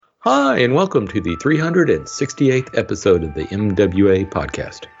Hi, and welcome to the 368th episode of the MWA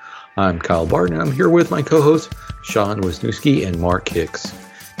podcast. I'm Kyle Barton, and I'm here with my co-hosts, Sean Wisniewski and Mark Hicks.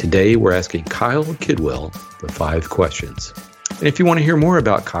 Today, we're asking Kyle Kidwell the 5 questions. And if you want to hear more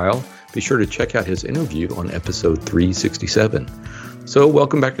about Kyle, be sure to check out his interview on episode 367. So,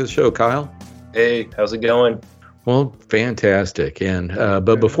 welcome back to the show, Kyle. Hey, how's it going? Well, fantastic. And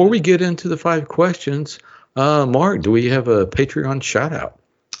but before we get into the 5 questions, Mark, do we have a Patreon shout-out?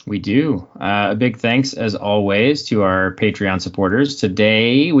 We do. A big thanks, as always, to our Patreon supporters.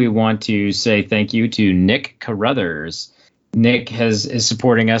 Today, we want to say thank you to Nick Carruthers. Nick is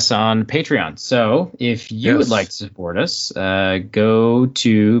supporting us on Patreon. So if you would like to support us, go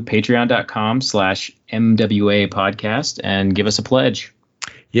to patreon.com/MWA podcast and give us a pledge.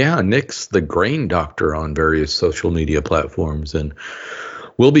 Yeah, Nick's the grain doctor on various social media platforms, and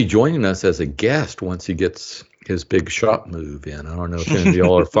will be joining us as a guest once he gets his big shop move in. I don't know if any of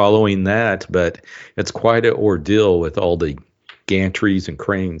y'all are following that, but it's quite an ordeal with all the gantries and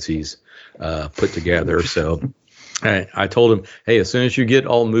cranes he's put together. So I told him, hey, as soon as you get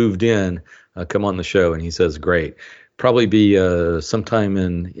all moved in, come on the show. And he says, great. Probably be sometime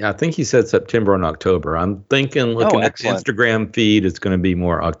in, I think he said September and October. I'm thinking, looking at the Instagram feed, it's going to be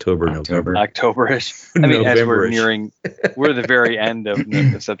more October. November. October-ish. I mean, as we're nearing, we're at the very end of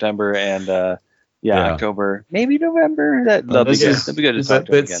September, and October, maybe November. That'll be good. That'll be good to talk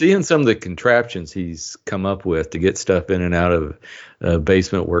to him again. Seeing some of the contraptions he's come up with to get stuff in and out of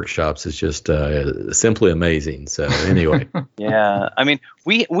basement workshops is just simply amazing. So anyway. Yeah, I mean,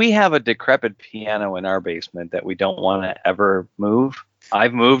 we have a decrepit piano in our basement that we don't want to ever move.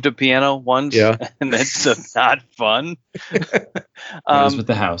 I've moved a piano once, and that's just not fun. As with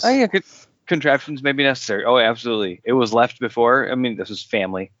the house. Contraptions may be necessary. Oh, absolutely. It was left before. I mean, this is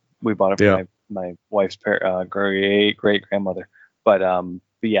family. We bought it for my wife's great grandmother, but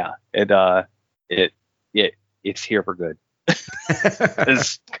yeah, it's here for good.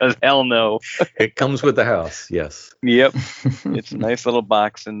 Because hell no, it comes with the house. Yes. Yep. It's a nice little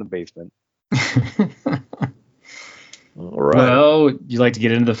box in the basement. All right. Well, you like to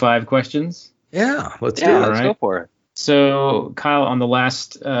get into the 5 questions? Yeah, let's go for it. So, Kyle, on the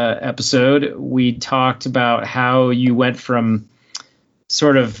last episode, we talked about how you went from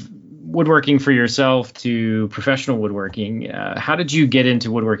sort of woodworking for yourself to professional woodworking. How did you get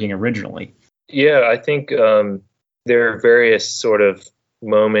into woodworking originally? Yeah, I think there are various sort of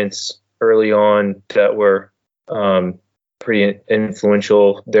moments early on that were pretty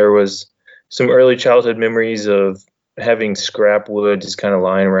influential. There was some early childhood memories of having scrap wood just kind of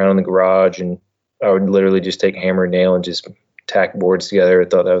lying around in the garage, and I would literally just take hammer and nail and just tack boards together. I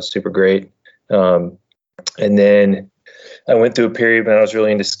thought that was super great. And then I went through a period when I was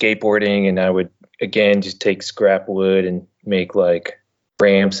really into skateboarding, and I would, again, just take scrap wood and make like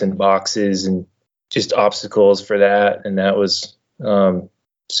ramps and boxes and just obstacles for that. And that was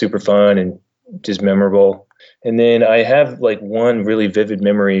super fun and just memorable. And then I have like one really vivid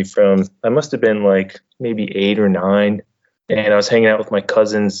memory from, I must have been like maybe 8 or 9. And I was hanging out with my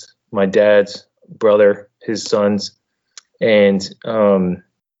cousins, my dad's brother, his sons, and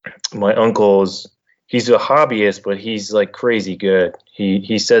my uncle's. He's a hobbyist, but he's like crazy good.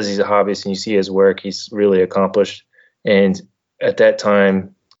 He says he's a hobbyist, and you see his work, he's really accomplished. And at that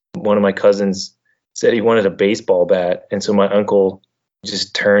time, one of my cousins said he wanted a baseball bat. And so my uncle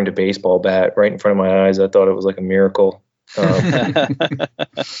just turned a baseball bat right in front of my eyes. I thought it was like a miracle. I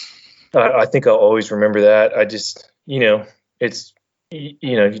think I'll always remember that. I just, it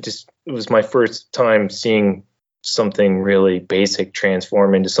was my first time seeing something really basic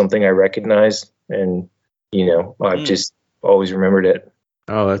transform into something I recognized. And, I've just always remembered it.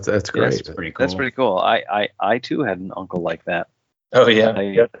 Oh, that's great. That's pretty cool. That's pretty cool. I too had an uncle like that. Oh, yeah.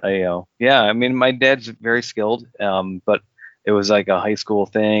 I mean, my dad's very skilled, but it was like a high school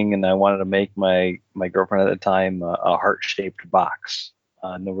thing, and I wanted to make my girlfriend at the time a heart-shaped box.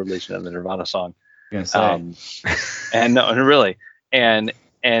 No relation to the Nirvana song. And no, really. And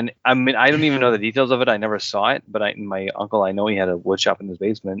I mean, I don't even know the details of it. I never saw it, but my uncle, I know he had a wood shop in his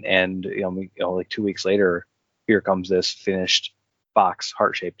basement, and like 2 weeks later, here comes this finished box,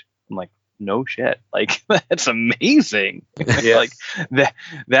 heart shaped. I'm like, no shit, like that's amazing. Like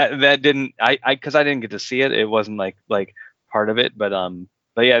that didn't because I didn't get to see it. It wasn't like part of it, but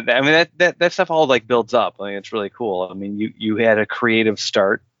yeah, I mean that stuff all like builds up. I mean, it's really cool. I mean, you had a creative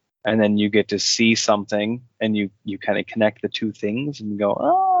start, and then you get to see something, and you kind of connect the two things, and you go,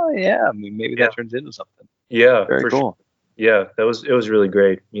 oh yeah, I mean maybe that turns into something. Yeah, very cool. Sure. Yeah, it was really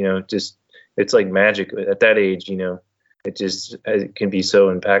great. Just it's like magic at that age. It can be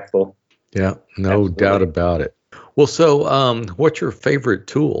so impactful. Yeah, no doubt about it. Well, so what's your favorite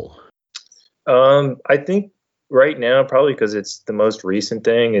tool? I think right now, probably because it's the most recent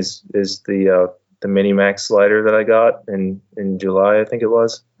thing, is the Minimax slider that I got in July, I think it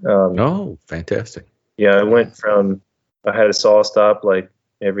was. Oh, fantastic. Yeah, I went from, I had a saw stop like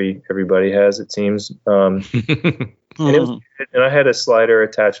everybody has, it seems. And it was, and I had a slider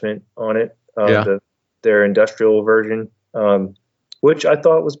attachment on it, their industrial version, which I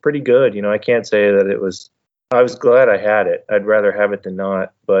thought was pretty good. I can't say that it was. I was glad I had it. I'd rather have it than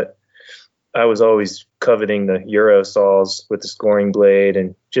not, but I was always coveting the Euro saws with the scoring blade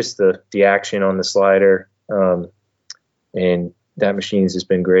and just the action on the slider. And that machine has just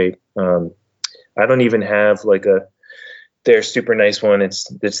been great. I don't even have like their super nice one. It's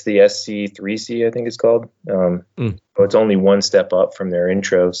the SC3C, I think it's called. So it's only one step up from their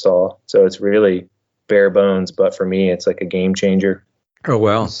intro saw. So it's really bare bones, but for me, it's like a game changer. Oh,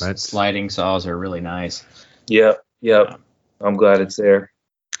 wow. That's sliding saws are really nice. Yep. I'm glad it's there.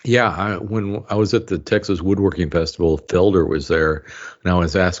 Yeah, when I was at the Texas Woodworking Festival, Felder was there, and I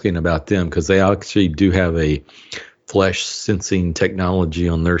was asking about them because they actually do have a flesh sensing technology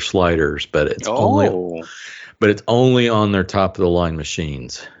on their sliders, but it's only on their top of the line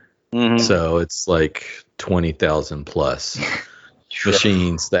machines. So it's like 20,000 plus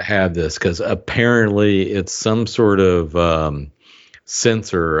machines that have this, because apparently it's some sort of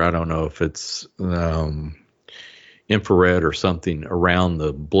sensor. I don't know if it's infrared or something around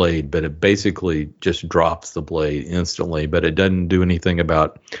the blade, but it basically just drops the blade instantly, but it doesn't do anything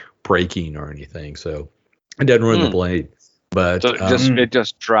about breaking or anything. So it doesn't ruin the blade, but so it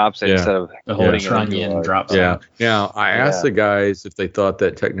just drops it instead of holding trunnion it. Drops. Yeah. Now I asked the guys if they thought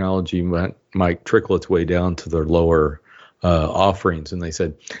that technology might trickle its way down to their lower offerings, and they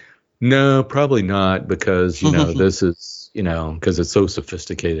said, no, probably not, because this is because it's so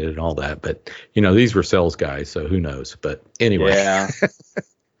sophisticated and all that. But these were sales guys, so who knows? But anyway,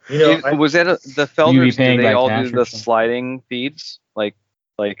 was that the Felders? Do they all do the sliding feeds? Like,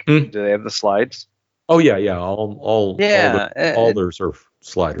 do they have the slides? Oh yeah. All theirs are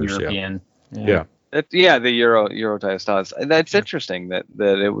sliders. European. Yeah. The Euro type styles. That's interesting that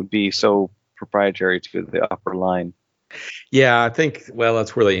it would be so proprietary to the upper line. Yeah, I think,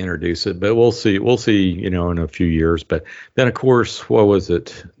 that's where they introduce it, but we'll see, in a few years. But then, of course, what was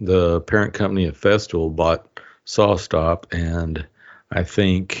it? The parent company of Festool bought SawStop, and I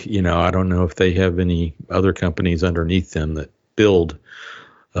think, I don't know if they have any other companies underneath them that build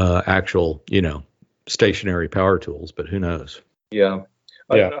actual, stationary power tools, but who knows? Yeah.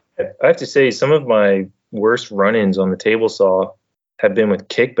 I have to say, some of my worst run-ins on the table saw have been with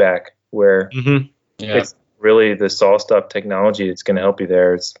kickback, where it's really the SawStop technology that's going to help you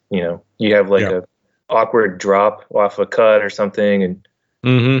there. It's, you have like a awkward drop off a cut or something, and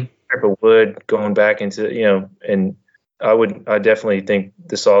type of wood going back into, and I definitely think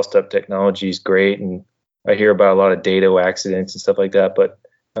the SawStop technology is great. And I hear about a lot of dado accidents and stuff like that, but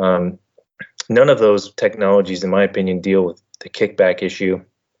none of those technologies, in my opinion, deal with the kickback issue.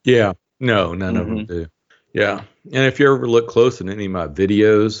 Yeah, no, none of them do. Yeah. And if you ever look close in any of my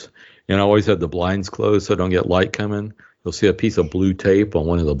videos, and I always have the blinds closed so I don't get light coming, you'll see a piece of blue tape on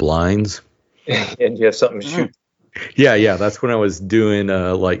one of the blinds. And you have something to shoot. Yeah. That's when I was doing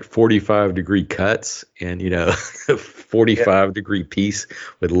like 45-degree cuts, and, a 45-degree piece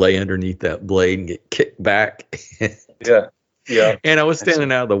would lay underneath that blade and get kicked back. Yeah. And I was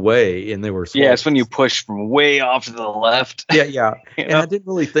standing out of the way, and they were small. Yeah, it's when you push from way off to the left. Yeah. And I didn't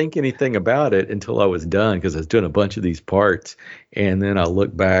really think anything about it until I was done, because I was doing a bunch of these parts. And then I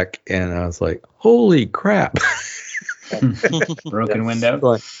looked back, and I was like, holy crap. Broken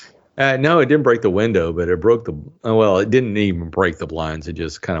window? No, it didn't break the window, but it broke it didn't even break the blinds. It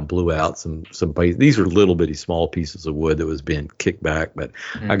just kind of blew out some these were little bitty small pieces of wood that was being kicked back. But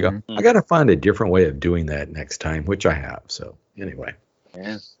I got to find a different way of doing that next time, which I have. So anyway.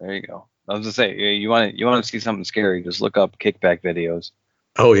 Yeah, there you go. I was gonna say, you want to see something scary, just look up kickback videos.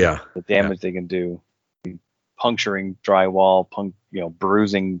 Oh yeah. The damage they can do. Puncturing drywall,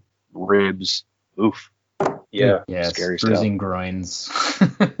 bruising ribs. Oof. Yeah. Scary stuff. Bruising groins.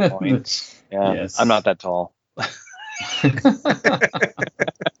 Yeah. Yes. I'm not that tall.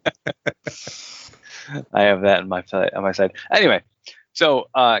 I have that on my side. Anyway, so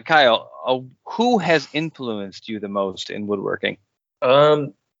Kyle, who has influenced you the most in woodworking?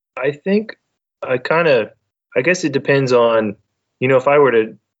 I think I guess it depends on, if I were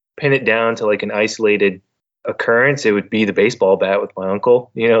to pin it down to like an isolated occurrence, it would be the baseball bat with my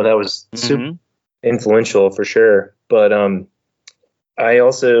uncle. That was super influential for sure. But I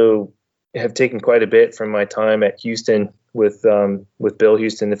also have taken quite a bit from my time at Houston with Bill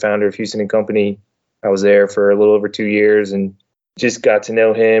Houston, the founder of Houston and Company. I was there for a little over 2 years and just got to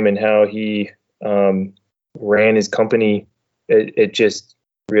know him and how he ran his company. It just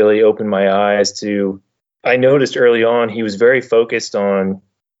really opened my eyes to. I noticed early on he was very focused on,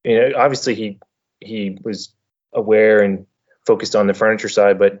 obviously he was aware and focused on the furniture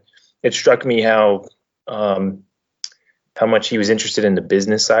side, but it struck me how much he was interested in the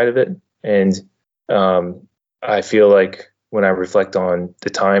business side of it. And I feel like when I reflect on the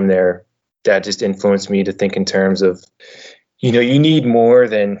time there, that just influenced me to think in terms of, you need more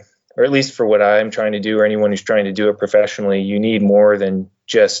than, or at least for what I'm trying to do, or anyone who's trying to do it professionally, you need more than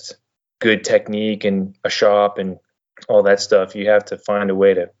just good technique and a shop and all that stuff. You have to find a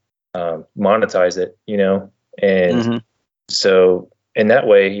way to monetize it, and so in that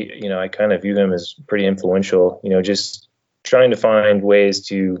way, I kind of view them as pretty influential, just trying to find ways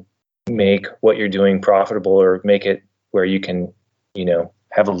to make what you're doing profitable or make it where you can,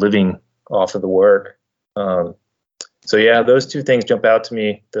 have a living off of the work. So yeah, those two things jump out to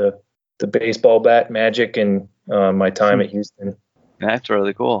me, the baseball bat magic and my time at Houston. That's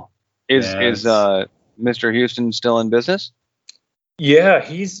really cool. Is Mr. Houston still in business? Yeah,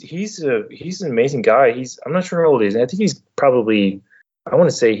 he's an amazing guy. I'm not sure how old he is. I think he's probably, I want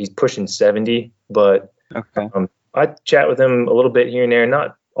to say he's pushing 70, but okay. I chat with him a little bit here and there,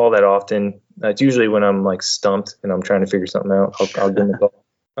 not all that often. It's usually when I'm like stumped and I'm trying to figure something out. I'll give him a call.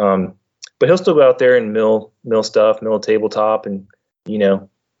 But he'll still go out there and mill stuff, mill a tabletop, and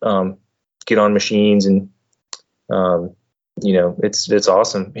get on machines, and it's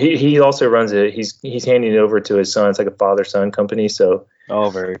awesome. He also runs it. He's handing it over to his son. It's like a father-son company. So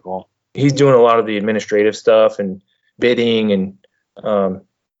very cool. He's doing a lot of the administrative stuff and bidding and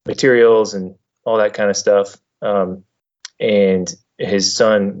materials and all that kind of stuff. And his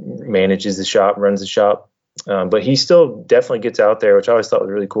son manages the shop, runs the shop. But he still definitely gets out there, which I always thought was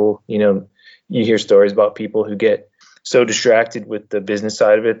really cool. You hear stories about people who get so distracted with the business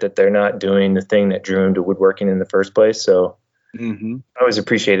side of it that they're not doing the thing that drew him to woodworking in the first place. So I always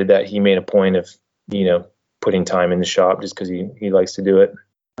appreciated that he made a point of, putting time in the shop just because he likes to do it.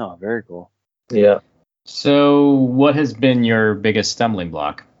 Oh, very cool. Yeah. So what has been your biggest stumbling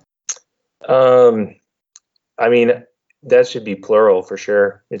block? I mean, that should be plural for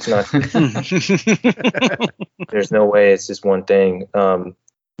sure. It's not. There's no way it's just one thing.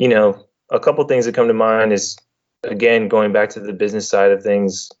 A couple things that come to mind is, again, going back to the business side of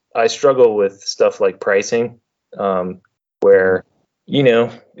things, I struggle with stuff like pricing, where,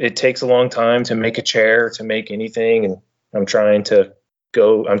 it takes a long time to make a chair, to make anything. And I'm trying to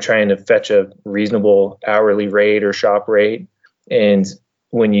fetch a reasonable hourly rate or shop rate. And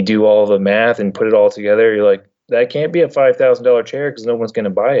when you do all the math and put it all together, you're like, that can't be a $5,000 chair because no one's going to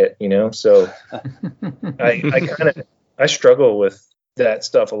buy it, So I struggle with that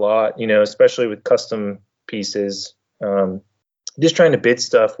stuff a lot, especially with custom pieces. Just trying to bid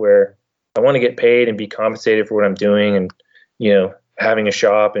stuff where I want to get paid and be compensated for what I'm doing, and having a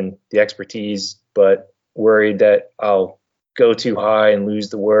shop and the expertise, but worried that I'll go too high and lose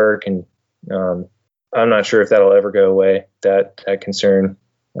the work. And I'm not sure if that'll ever go away, that concern.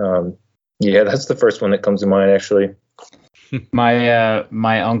 Yeah, that's the first one that comes to mind, actually.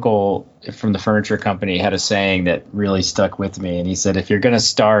 My uncle from the furniture company had a saying that really stuck with me, and he said, "If you're going to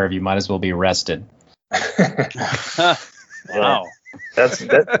starve, you might as well be rested." Wow, that's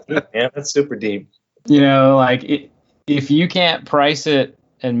deep, man. That's super deep. If you can't price it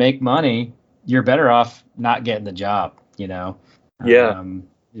and make money, you're better off not getting the job. Yeah.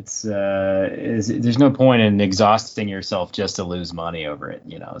 There's no point in exhausting yourself just to lose money over it.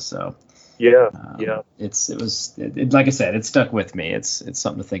 So. Yeah. Like I said, it stuck with me. It's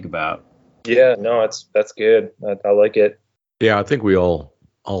something to think about. Yeah, no, that's good. I like it. Yeah, I think we all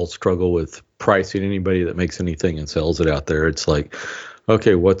struggle with pricing. Anybody that makes anything and sells it out there, it's like,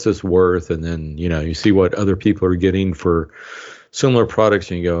 okay, what's this worth? And then, you see what other people are getting for similar products,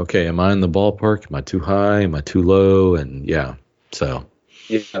 and you go, okay, am I in the ballpark? Am I too high? Am I too low? And yeah, so.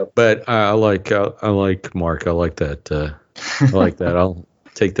 Yeah. But I like Mark. I like that. I'll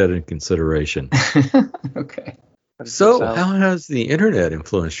take that into consideration. Okay. So how has the internet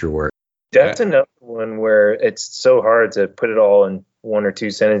influenced your work? That's another one where it's so hard to put it all in one or two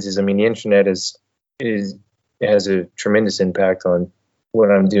sentences. I mean, the internet has a tremendous impact on what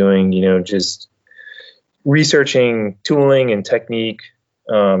I'm doing, just researching tooling and technique.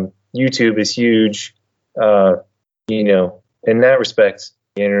 YouTube is huge. In that respect,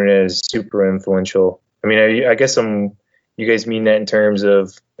 the internet is super influential. I mean, I guess you guys mean that in terms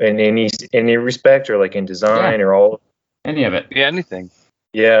of in any respect, or like in design, or all? Any of it. Yeah, anything.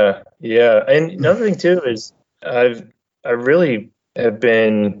 Yeah. And another thing too is I really have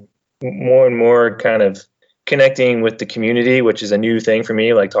been more and more kind of connecting with the community, which is a new thing for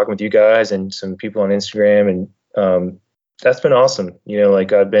me, like talking with you guys and some people on Instagram. And that's been awesome.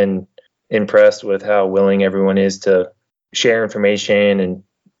 Like I've been impressed with how willing everyone is to share information and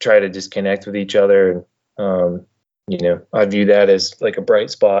try to just connect with each other. And, I view that as like a bright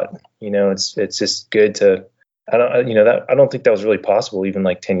spot. It's just good to, I don't think that was really possible even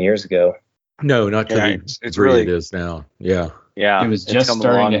like 10 years ago. No, not to the it's degree really it is now. Yeah. Yeah, It was just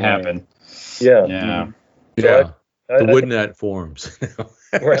starting to happen. Yeah. Yeah. Yeah. I The WoodNet forums.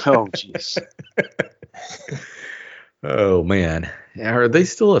 Right. Oh, jeez. Oh, man. Are they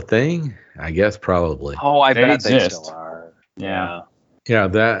still a thing? I guess probably. Oh, I They bet they exist. still are. Yeah. Yeah,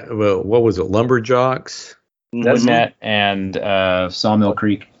 what was it? Lumberjocks? WoodNet and Sawmill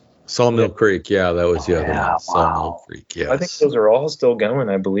Creek. Sawmill Creek. Yeah, that was the other Yeah, one. Sawmill wow. Creek, yes. I think those are all still going,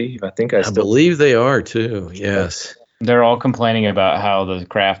 I believe. I believe they are too. Yes. They're all complaining about how the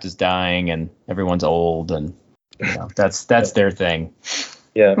craft is dying and everyone's old, and that's their thing.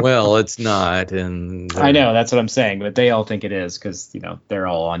 Yeah. Well, it's not, and I know, that's what I'm saying, but they all think it is because they're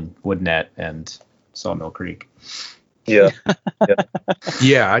all on WoodNet and Sawmill Creek. Yeah.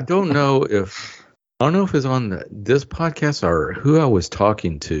 Yeah, I don't know if it's on this podcast or who I was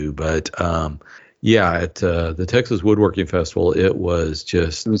talking to, but yeah, at the Texas Woodworking Festival, it was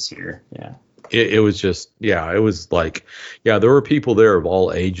just It was here, yeah. it was just it was like there were people there of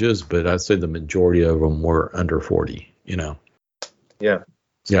all ages, but I'd say the majority of them were under 40. Yeah.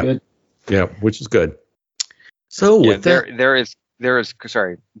 Yeah, Good. yeah, which is good. So with that, there is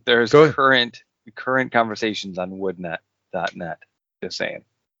Go ahead. current conversations on woodnet.net. Just saying,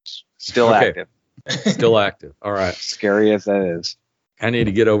 still Okay. active. still active. All right, Scary as that is. I need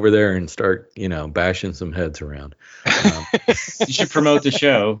to get over there and start bashing some heads around. You should promote the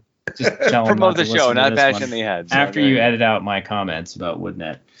show. Just tell them Promote not the to show, listen to not this bashing one. the heads. After Okay. you edit out my comments about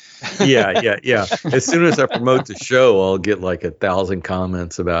WoodNet. Yeah. As soon as I promote the show, I'll get like 1,000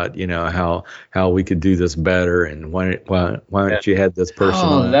 comments about how we could do this better and why don't you have this person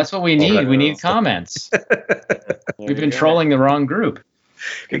Oh, on? that's what we need. We need comments. We've been trolling the wrong group.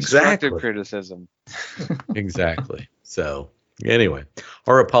 Constructive Exactly. criticism. Exactly. So anyway,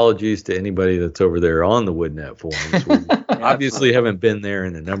 our apologies to anybody that's over there on the WoodNet forums. We obviously haven't been there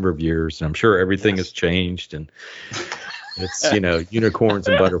in a number of years, and I'm sure everything has changed, and it's unicorns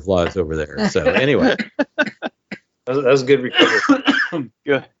and butterflies over there. So anyway, That was a good recovery.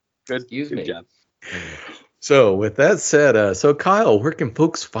 Good. Excuse Good me. job. so with that said, so Kyle, where can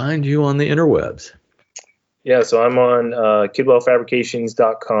folks find you on the interwebs? Yeah, so I'm on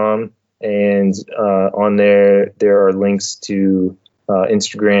kidwellfabrications.com, and on there are links to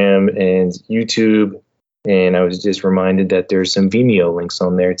Instagram and YouTube, and I was just reminded that there's some Vimeo links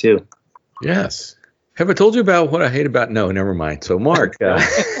on there too. Yes. Have I told you about what I hate about? No, never mind. So Mark, where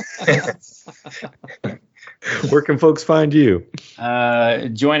can folks find you?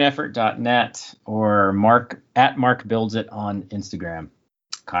 Joineffort.net or Mark Builds It on Instagram.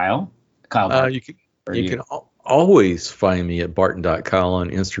 Kyle Barton, You can always find me at barton.kyle on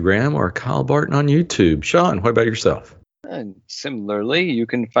Instagram or Kyle Barton on YouTube. Sean, what about yourself? And similarly, you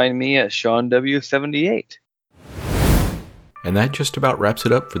can find me at SeanW78. And that just about wraps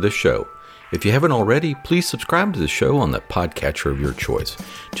it up for this show. If you haven't already, please subscribe to the show on the podcatcher of your choice.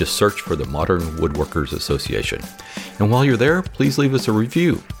 Just search for the Modern Woodworkers Association. And while you're there, please leave us a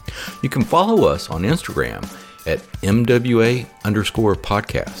review. You can follow us on Instagram at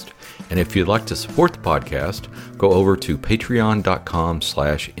MWA_podcast. And if you'd like to support the podcast, go over to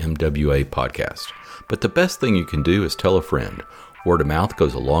patreon.com/MWA podcast. But the best thing you can do is tell a friend. Word of mouth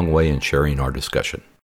goes a long way in sharing our discussion.